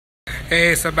Hey,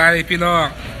 สบายดีพี่น้อง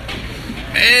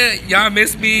y'all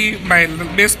miss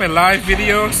my live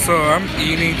video, so I'm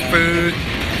eating food.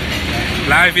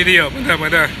 Live video,มา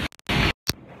เด้อ Oh,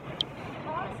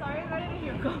 sorry, where did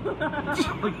you go?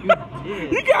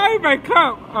 You got in my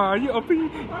cup. You open.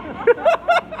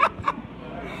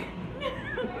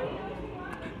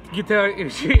 You tell if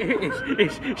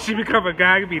she become a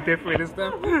guy, it be different and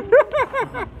stuff.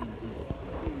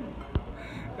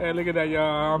 Hey, look at that,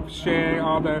 y'all. I'm sharing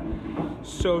all the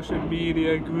social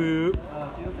media group.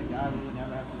 She was a guy, we would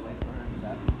never have to wait for her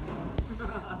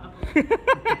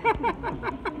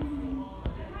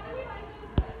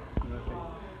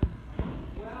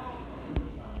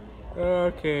to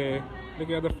Okay, look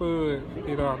at the food.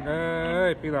 พี่น้องเอ้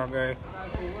ย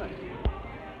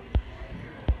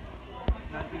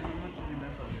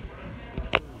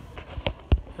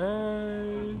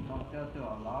Hey. Don't tell to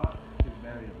a lot, to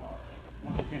very a lot.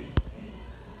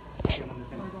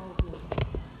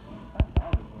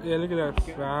 Yeah, look at that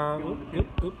sound.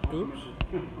 Oops.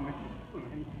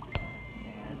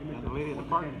 And the lady at the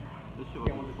park, this shit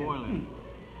was spoiling.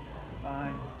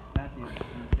 Fine, Matthew,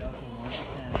 scale from 1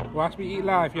 to 10. Watch me eat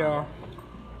live, y'all.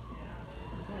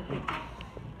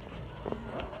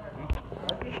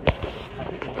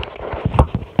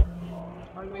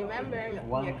 Remember,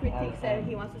 your critique said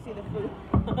he wants to see the food.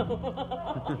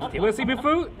 You want to see me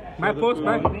food? My post,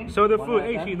 show the food.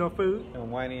 Ain't she no food?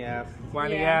 And whiny ass.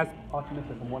 Whiny Yeah. ass.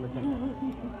 Optimistic from 1 to 10.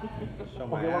 Show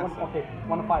my Okay, ass. okay,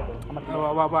 1 to 5 then. How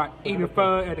much? What? Eating pho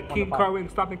at the King Carwin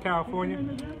stop in California.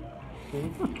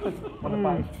 1 to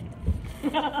 5.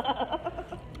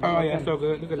 Oh yeah, so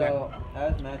good. Look at that. So,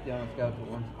 as Matthew on a scale from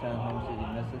 1 to 10, how much did he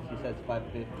miss it? He says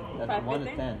 550. That's 1 to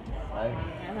 10, right?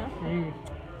 Uh-huh.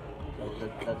 So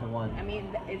that's a 1. I mean,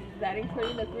 is that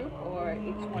including the group or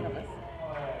each one of us?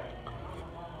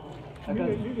 Because,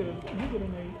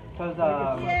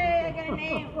 Yay, I got a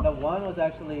name. the 1 was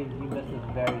actually, he misses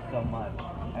very so much.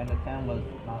 And the 10 was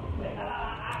not so much.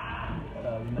 So,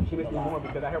 you missed She missed a me lot. more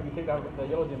because I helped you take out the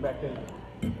yellow gym back then.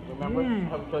 Remember? I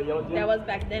helped you kill the yellow gym. That was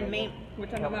back then, mate. We're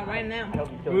talking about right now. I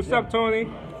helped you kill What's the up, Tony?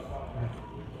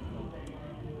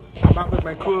 I'm out with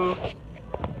my crew.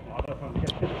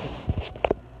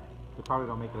 They probably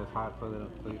don't make it as hot so you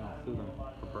don't sue them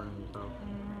for burning yourself.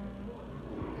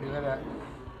 Look at that.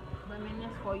 I mean,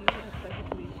 that's for you to expect it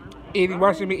to be warm.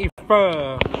 Watching me eat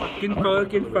pho.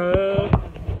 Get pho.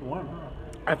 Warm,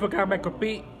 huh? I forgot my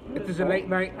copy. It is a late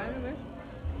night. Time of it?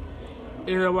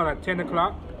 It's what, like 10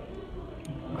 o'clock?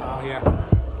 Oh yeah.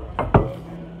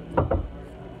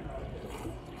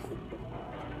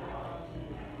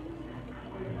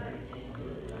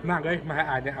 Not good. My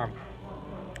idea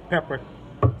pepper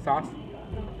sauce.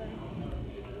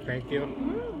 Thank you.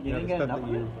 You didn't get enough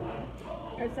of it?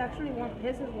 It's actually warm.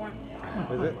 His is warm.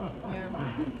 Is it? Yeah.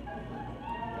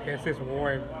 Yes, it's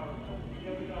warm.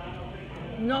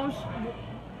 No.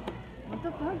 What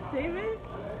the fuck, David?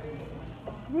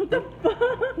 What the fuck?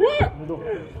 What?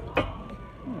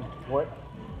 What?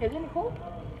 Isn't it cold?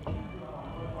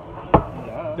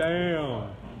 Yeah. Damn.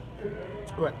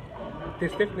 What?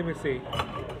 This stick, let me see.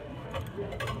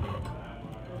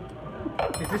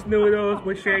 Is this noodles?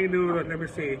 We're sharing noodles. Let me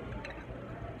see.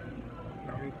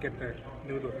 Let me get the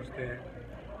noodles instead.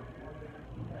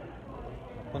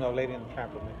 Oh no, lady in the trap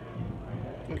with me.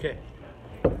 Okay.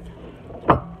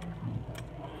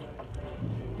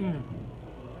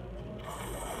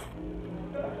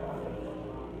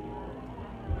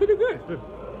 Pretty good.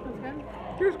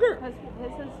 That's good. It's good.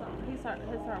 His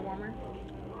are warmer.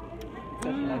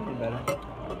 That's actually better.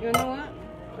 You know what?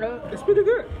 It's pretty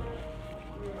good.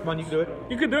 Come on, you can do it.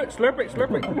 You can do it. Slurp it.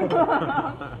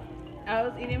 I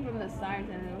was eating from the sides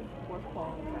and it was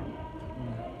cold.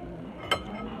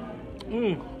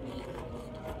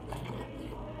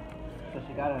 So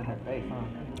she got it in her face, huh?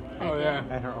 Oh yeah.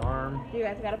 And her arm. You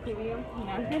guys got a preview?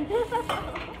 No. Is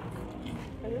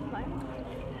this mine?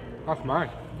 That's mine.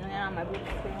 Yeah, my boots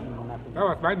too. That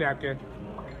was my napkin.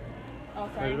 Oh,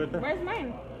 sorry. Is it there? Where's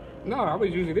mine? No, I was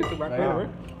using this in my Right. favorite.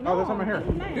 Oh, there's something here. This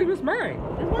is mine. This was mine.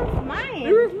 This one's mine.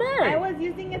 This was mine. I was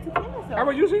using it to clean myself. I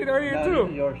was using it earlier No, this is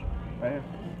too. yours. Right here.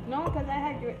 No, because I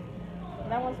had your...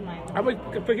 That was mine. I was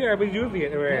using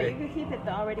it No, already. you can keep it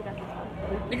though. I already got this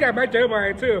one. You got my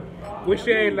Jeremiah too. We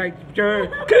sharing like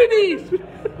goodies. Did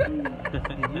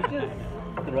you just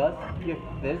thrust your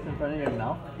fist in front of your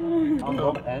mouth on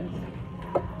both ends?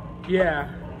 Yeah.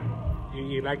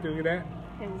 You like doing that?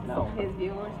 His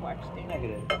viewers watched it.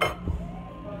 Negative.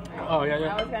 Oh yeah, I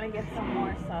yeah. was gonna get some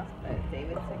more sauce, but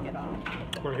David took it off.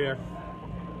 Over here.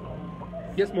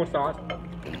 Get more sauce.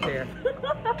 There.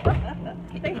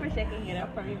 Thanks for shaking it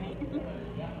up for me, mate.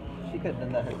 She could have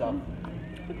done that herself.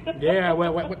 Yeah,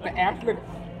 with the athlete.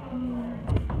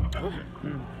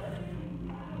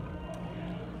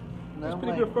 It's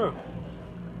pretty good fur.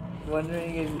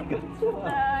 Wondering if you could.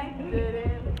 I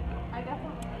didn't. I got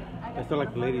some. They still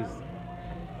like the ladies.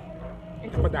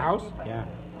 For the house? Yeah.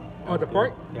 Oh, the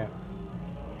pork? Yeah.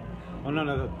 Oh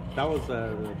no, that was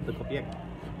the kopiek.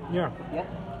 Yeah. Yeah.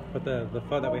 But the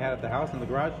pho that we had at the house in the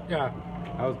garage, Yeah.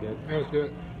 that was good. That was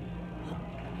good.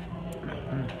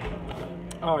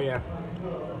 Oh yeah.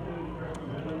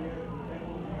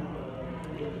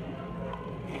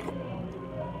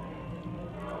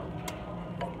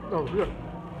 Oh good.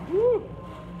 Woo.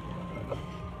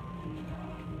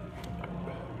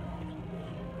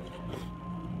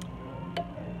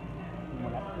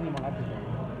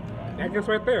 That gets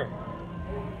right there.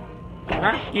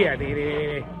 Huh? Yeah, they.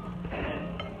 It's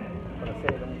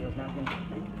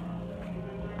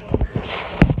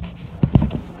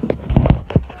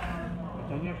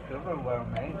in your silverware,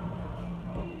 mate.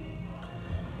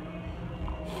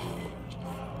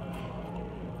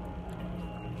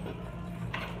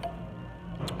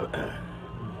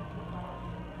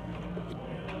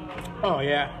 Oh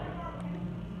yeah.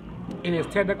 It is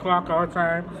 10 o'clock our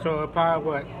time, so probably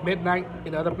what, midnight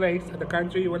in other place in the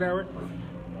country, whatever.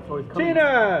 So he's coming.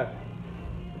 Tina!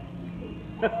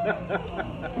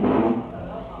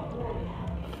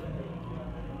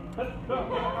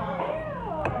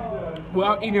 We're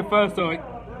out eating pho, so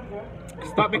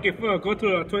stop making pho. Go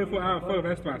to a 24-hour pho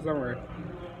restaurant somewhere.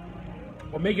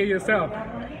 Or make it yourself.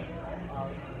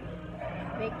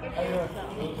 Make it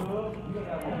yourself.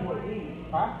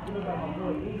 Huh?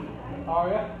 Oh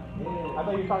yeah? I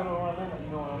thought you were talking about one of them. You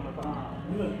know what I'm talking about.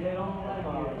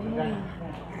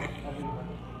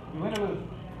 You win or lose?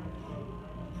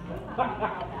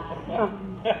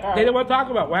 They don't want to talk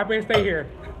about what happened. Stay here.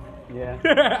 Yeah.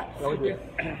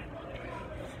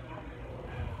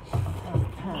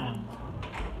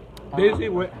 Basically,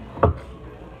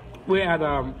 we're at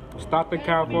Stockton,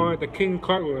 California, the King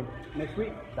Courtroom. Next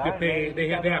week. They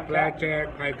have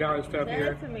blackjack, like God and stuff Send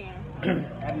here. it to me.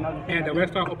 And the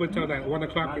restaurant open until like 1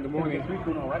 o'clock in the morning. Next week,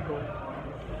 we know, right?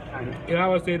 And I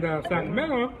was in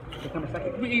Sacramento,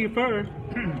 we eat pho and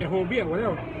whole beer,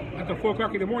 whatever, until 4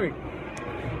 o'clock in the morning.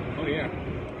 Oh yeah.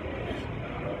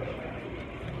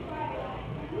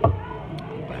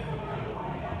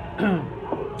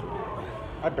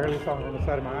 I barely saw her on the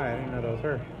side of my eye. I didn't know that was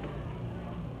her.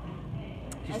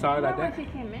 She saw it like when that. she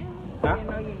came in. Huh? I didn't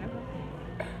know you knew her.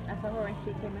 I saw her when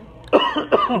she came in. I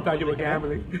thought you were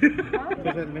gambling.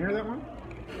 Was it in here, that one?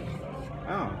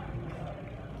 Oh.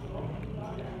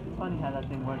 Funny how that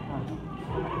thing works, huh?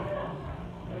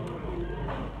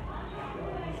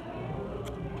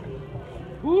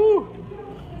 Woo!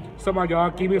 Some of y'all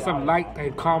give me some like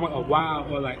and comment or wow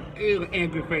or like ew,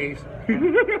 angry face.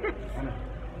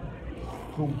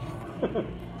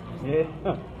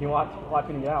 Yeah. You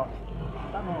watching it out.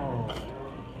 Oh.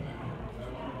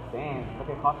 Damn.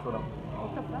 Okay, Costco though.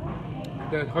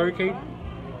 The hurricane.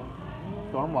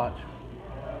 Storm watch.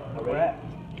 Where at?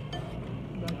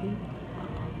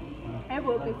 It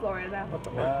will be Florida.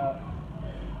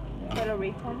 Puerto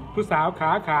Rico. ผู้สาวขา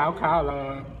วเหรอ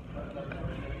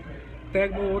แตง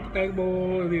โม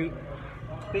นี่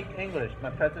Speak English.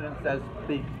 My president says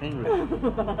speak English.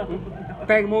 แ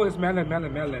ตงโม is melon.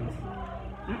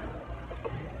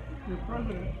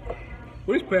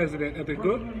 Which president? Is it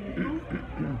good?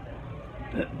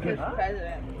 Who's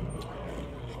president?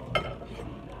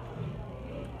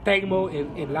 Tangmo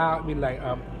in Lao mean like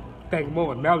tangmo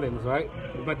and melons, right?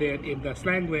 But then in the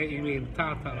slang way it means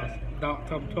tatas, dog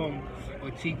tom or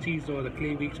cheese or the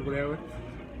clean weeks or whatever.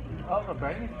 Oh, but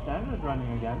Bernie Sanders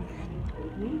running again.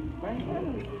 Bernie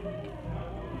Sanders.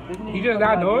 Didn't He just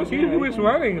not knows. He was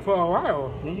running for a while.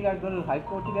 Didn't you guys go to high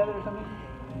school together or something?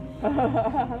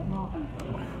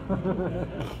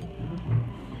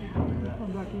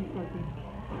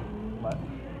 What?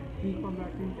 He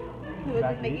was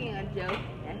just making a joke.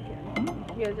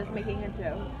 He was just making a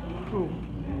joke. Who?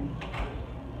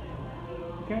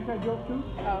 You can't say joke too?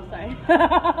 Oh, sorry.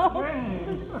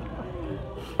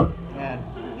 Man.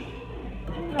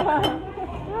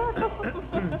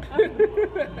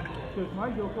 Because my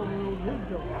joke over his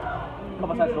joke.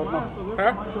 Come on, size road, no.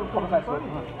 Huh? Come on, size road.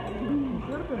 Uh-huh.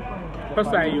 Should have been funny. เขา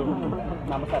ใส่อยู่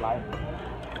น้ำมันใส่หลาย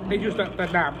They use the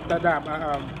dab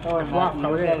walk เขา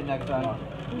You'll เลย get it next time.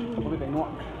 ผมไม่เป็นนวด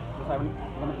ใส่มัน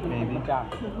จ้าง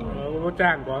เขาจ้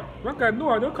างก่อนว่าการน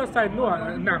วดเดี๋ยวเขาใส่นวด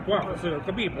หนักว่าเสือ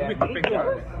ก็บีบเป็นนวด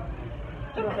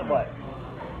Just a what?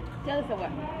 Jealous of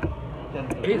what?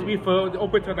 It used to be for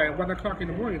open till like 1 o'clock in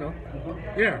the morning, you know?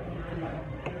 Yeah.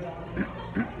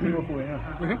 นี่ก็คุยนะ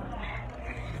Mhm.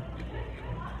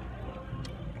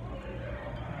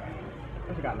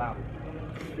 got loud.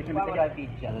 They can Why would I take be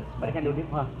jealous? but they can do dip,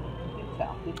 huh?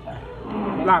 Good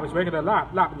chow. Lap is regular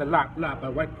lap. Lap is the lap,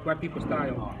 but white people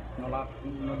style. No loud,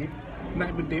 no dip. Not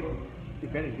even dip.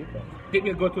 It's better dip though. Dip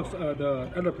you go to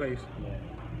the other place.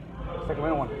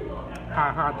 Sacramento one.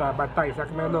 But Thai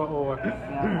Sacramento or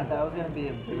Yeah, I thought it was gonna be a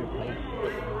bigger plate.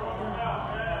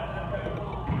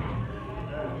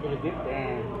 Give it dip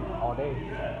and all day.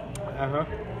 uh-huh.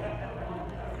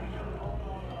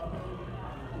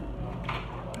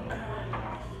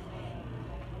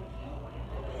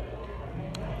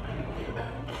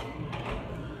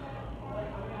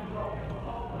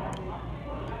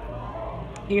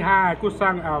 He had good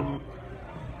sang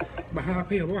mà hai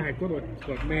พี่เขาหายก็โดด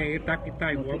แม่ตักกินใต้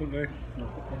หัวมึงเลย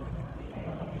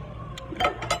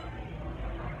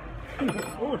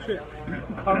Oh shit.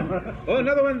 Oh,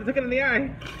 another one took it in the eye.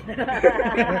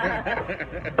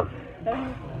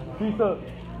 Pizza.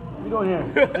 What you doing here?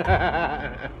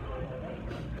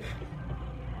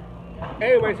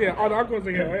 Anyways, here, all the uncles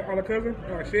are here, right? All the cousins?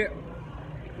 Oh shit.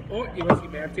 Oh, you wanna see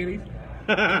man titties?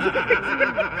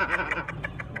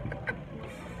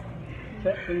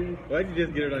 Check please. Why'd you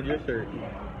just get it on your shirt?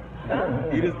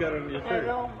 You just got it on your shirt.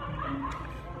 Hello.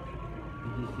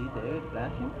 Did you see David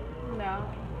flashing? No.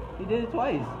 He did it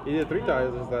twice. He did 3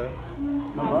 times and stuff.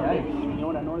 No garlic. You know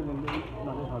what I noticed? No,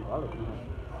 there's no garlic.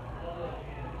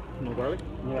 No garlic?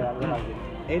 Yeah, I realized it.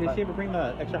 Hey, did she ever bring the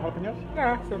extra jalapenos?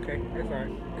 Nah, it's okay. It's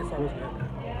alright. It's almost good.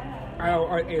 I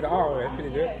ate it all, right?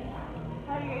 Pretty good.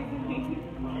 How are you guys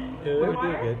doing? Good. We're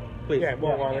doing good. Please. Yeah,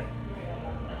 more water.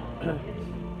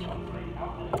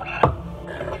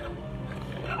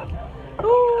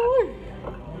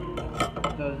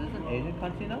 So is this an Asian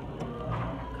casino?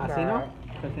 Casino?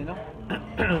 Casino?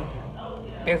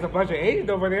 There's a bunch of Asians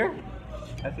over there.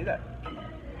 I see that.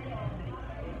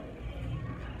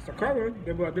 It's a color.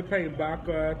 They're playing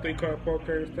baccarat, 3-card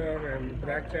poker and stuff, and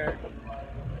blackjack.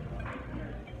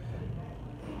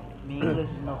 Me English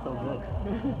is not so good.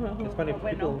 It's funny,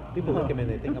 people look at me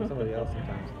and they think I'm somebody else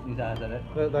sometimes. You guys said it?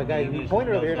 The guy who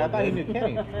pointed earlier, and I thought he knew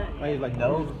Kenny. Like, he's like,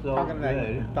 No, he's so talking like,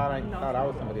 good. thought I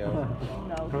was somebody else.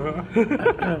 No.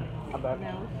 I'm back.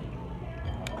 No.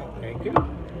 Thank you.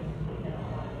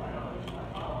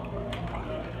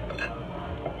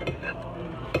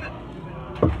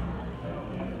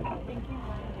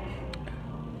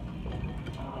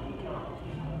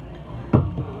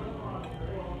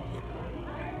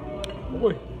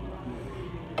 Ui.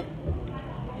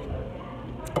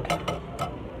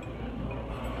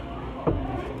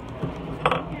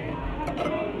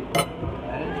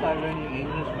 I didn't start learning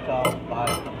English until I was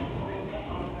 5.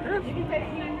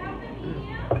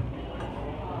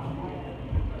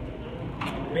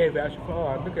 Bears actually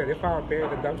fall. Look at it. They found a bear in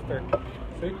the dumpster.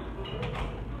 See?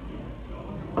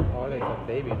 Oh, there's a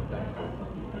baby in the dumpster.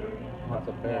 That's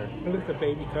a bear. Look at the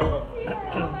baby cub.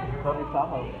 Tony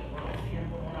Tahoe.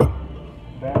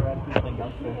 Bear rescue the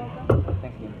youngster.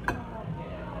 Thank you.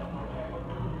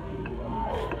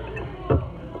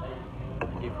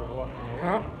 Thank you for walking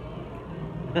Huh?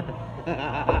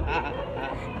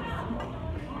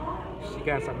 She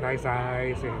got some nice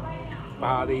eyes and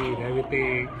body and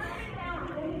everything.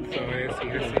 So let's see.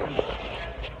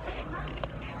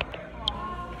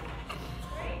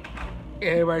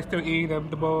 Everybody's still eating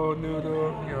the bowl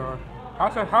noodle. You know,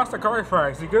 how's the curry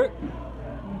fries? Is it good?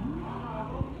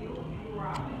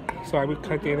 So I will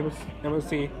cut in. Let me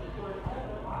see.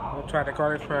 I'll try the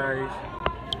curry fries.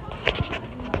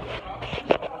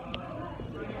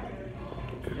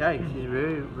 Yeah, he's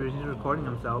recording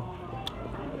himself.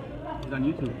 He's on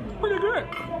YouTube. Pretty good.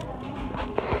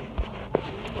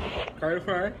 Curry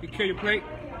fry. You kill your plate.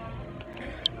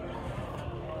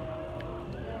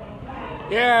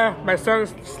 Yeah, my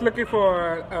son's looking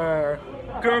for a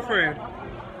girlfriend.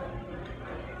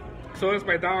 So is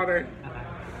my daughter.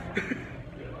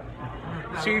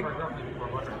 She's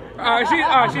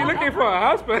looking for a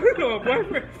husband or a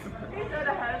boyfriend.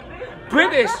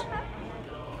 British.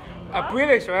 A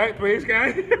British, right? British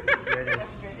guy.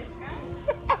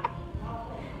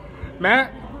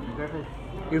 Matt.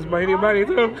 He's money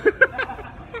too.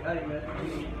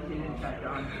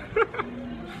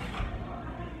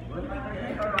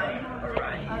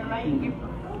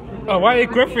 Orion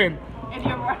Griffin. If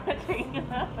you're watching.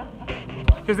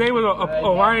 His name was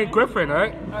Orion Griffin,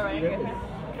 right? Alright.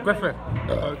 Griffin.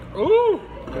 Ooh.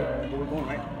 We're going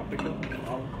right.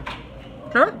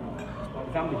 Huh?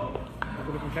 Zombie.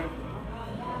 October 27th.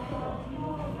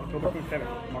 October 27th.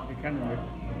 Mark your calendar.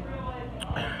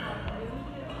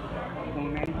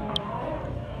 Going man.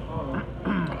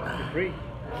 You're free.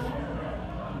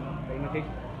 The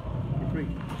invitation. You're free.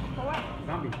 For what?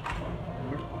 Zombie.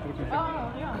 October 27th. Oh,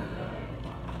 yeah.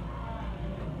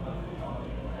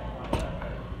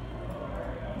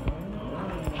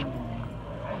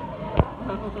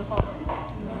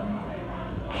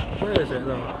 Where is it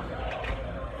though?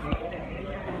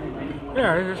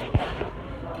 Yeah, it's just.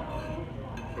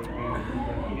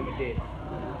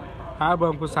 หาเบิ่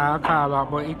งผู้สาวข่าวหรอก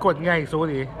บ่อีกดง่ายสู้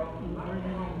ดิ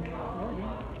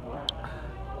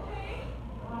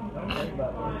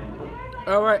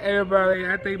Alright everybody,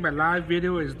 I think my live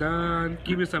video is done.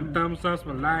 Give me some thumbs up,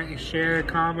 some like, share,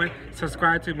 comment,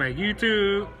 subscribe to my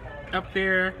YouTube up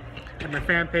there and my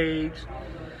fan page.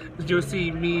 You'll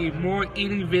see me more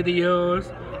eating videos.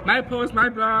 My post, my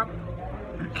blog.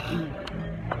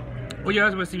 What you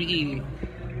guys want to see me eating?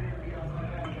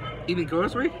 Eating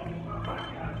grocery?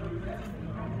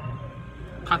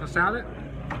 Pasta salad?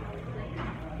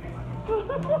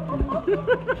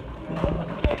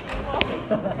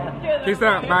 Peace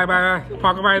out. Bye bye. พอ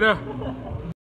กันไปเด้อ